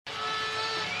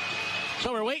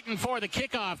So we're waiting for the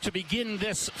kickoff to begin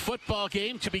this football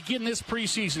game, to begin this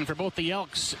preseason for both the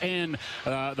Elks and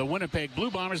the Winnipeg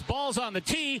Blue Bombers. Ball's on the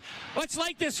tee. Let's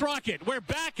light this rocket. We're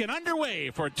back and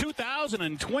underway for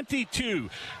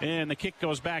 2022. And the kick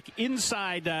goes back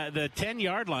inside the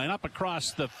 10-yard line, up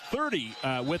across the 30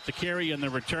 with the carry and the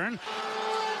return.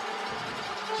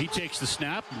 He takes the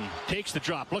snap and takes the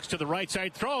drop, looks to the right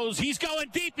side, throws. He's going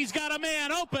deep. He's got a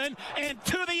man open and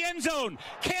to the end zone.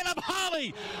 Caleb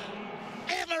Holley.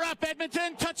 Antler up,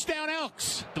 Edmonton. Touchdown,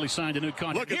 Elks. He signed a new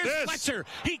contract. Look at Here's this. Fletcher.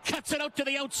 He cuts it out to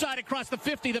the outside across the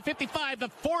 50, the 55, the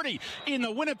 40 in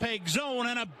the Winnipeg zone,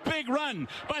 and a big run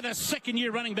by the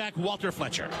second-year running back, Walter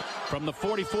Fletcher. From the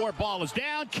 44, ball is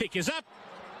down, kick is up.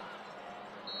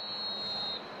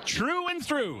 True and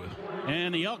through.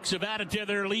 And the Elks have added to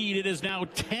their lead. It is now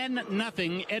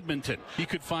 10-0 Edmonton. He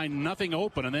could find nothing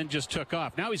open and then just took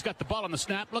off. Now he's got the ball on the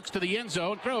snap, looks to the end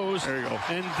zone, throws. There you go.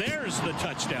 And there's the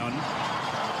touchdown.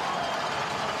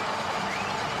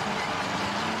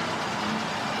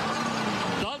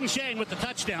 Dalton Shane with the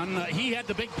touchdown. He had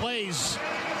the big plays.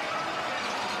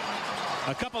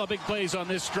 A couple of big plays on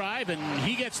this drive, and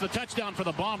he gets the touchdown for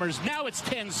the Bombers. Now it's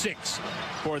 10-6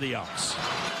 for the Elks.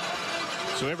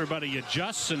 So everybody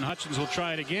adjusts, and Hutchins will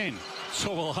try it again.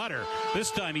 So will Hutter.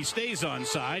 This time he stays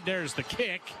onside. There's the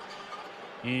kick.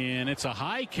 And it's a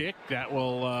high kick that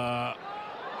will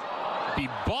be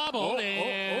bobbled,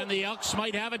 and the Elks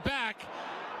might have it back.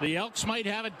 The Elks might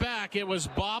have it back. It was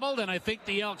bobbled, and I think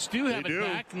the Elks do have it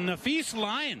back. Nafis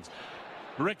Lyons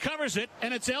recovers it,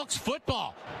 and it's Elks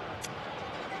football.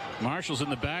 Marshall's in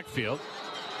the backfield.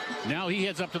 Now he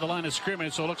heads up to the line of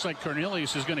scrimmage, so it looks like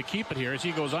Cornelius is going to keep it here as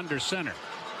he goes under center.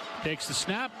 Takes the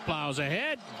snap, plows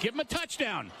ahead, give him a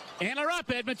touchdown. Antler up,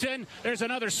 Edmonton. There's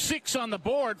another 6 on the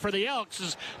board for the Elks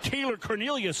as Taylor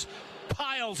Cornelius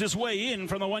piles his way in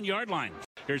from the 1-yard line.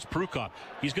 Here's Prukop.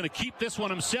 He's going to keep this one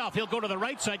himself. He'll go to the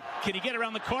right side. Can he get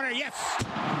around the corner? Yes!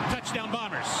 Touchdown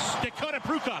Bombers. Dakota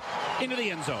Prukop into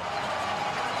the end zone.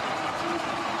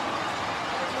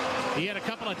 He had a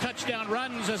couple of touchdown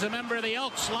runs as a member of the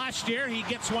Elks last year. He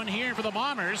gets one here for the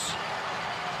Bombers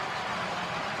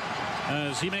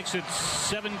as he makes it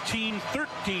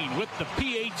 17-13 with the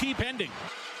PAT pending.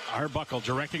 Arbuckle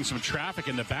directing some traffic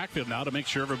in the backfield now to make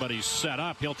sure everybody's set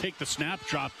up. He'll take the snap,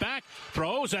 drop back,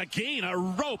 throws again, a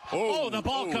rope. The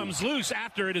ball comes loose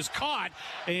after it is caught.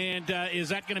 And is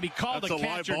that going to be called a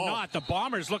catch or not? The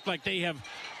Bombers look like they have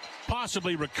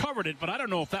possibly recovered it, but I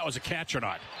don't know if that was a catch or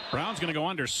not. Brown's going to go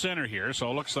under center here, so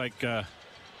it looks like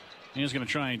he's going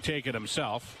to try and take it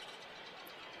himself.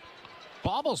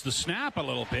 Bobbles the snap a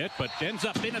little bit, but ends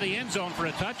up into the end zone for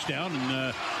a touchdown.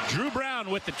 And Drew Brown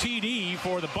with the TD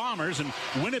for the Bombers, and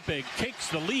Winnipeg takes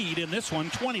the lead in this one,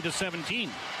 20-17.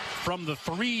 From the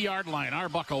 3-yard line,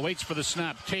 Arbuckle waits for the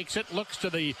snap, takes it, looks to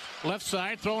the left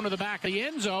side, thrown to the back of the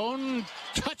end zone.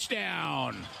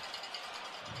 Touchdown!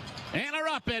 Antler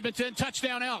up, Edmonton.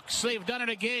 Touchdown, Elks. They've done it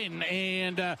again.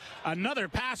 And another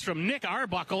pass from Nick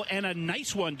Arbuckle and a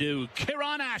nice one to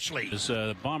Kieran Ashley. As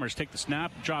the Bombers take the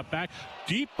snap, drop back.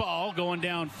 Deep ball going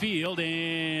downfield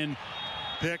and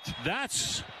picked.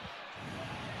 That's...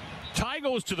 Tie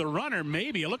goes to the runner,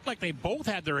 maybe. It looked like they both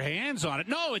had their hands on it.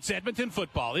 No, it's Edmonton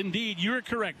football. Indeed, you're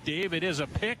correct, Dave. It is a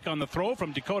pick on the throw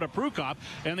from Dakota Prukop.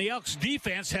 And the Elks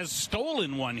defense has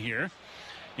stolen one here.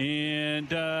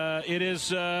 And it is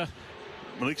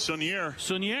Malik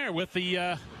Saunier with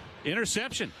the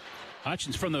interception.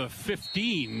 Hutchins from the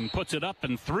 15 puts it up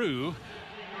and through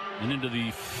and into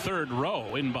the third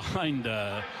row in behind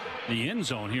the end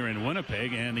zone here in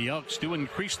Winnipeg. And the Elks do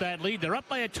increase that lead. They're up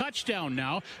by a touchdown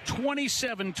now.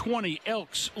 27-20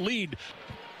 Elks lead.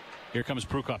 Here comes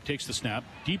Prukop, takes the snap.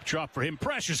 Deep drop for him.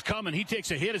 Pressure's coming. He takes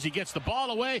a hit as he gets the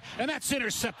ball away, and that's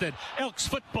intercepted. Elks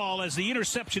football as the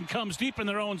interception comes deep in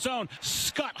their own zone.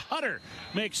 Scott Hutter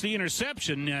makes the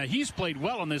interception. He's played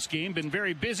well in this game, been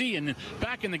very busy, and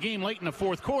back in the game late in the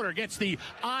fourth quarter, gets the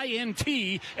INT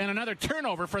and another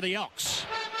turnover for the Elks.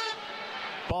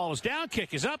 Ball is down,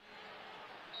 kick is up.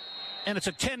 And it's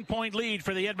a 10-point lead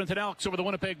for the Edmonton Elks over the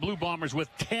Winnipeg Blue Bombers with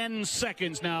 10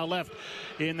 seconds now left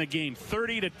in the game.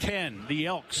 30-10. The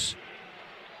Elks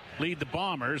lead the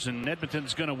Bombers, and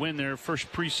Edmonton's going to win their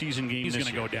first preseason game. He's going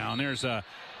to go down. There's a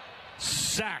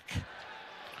sack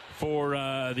for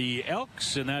the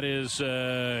Elks, and that is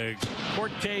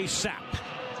Corte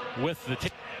Sapp with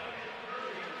the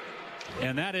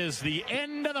And that is the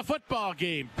end of the football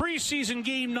game. Preseason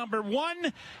game number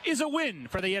 1 is a win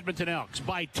for the Edmonton Elks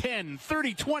by 10,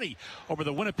 30-20 over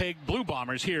the Winnipeg Blue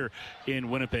Bombers here in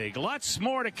Winnipeg. Lots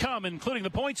more to come, including the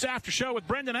Points After Show with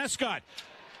Brendan Escott.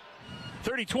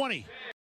 30-20.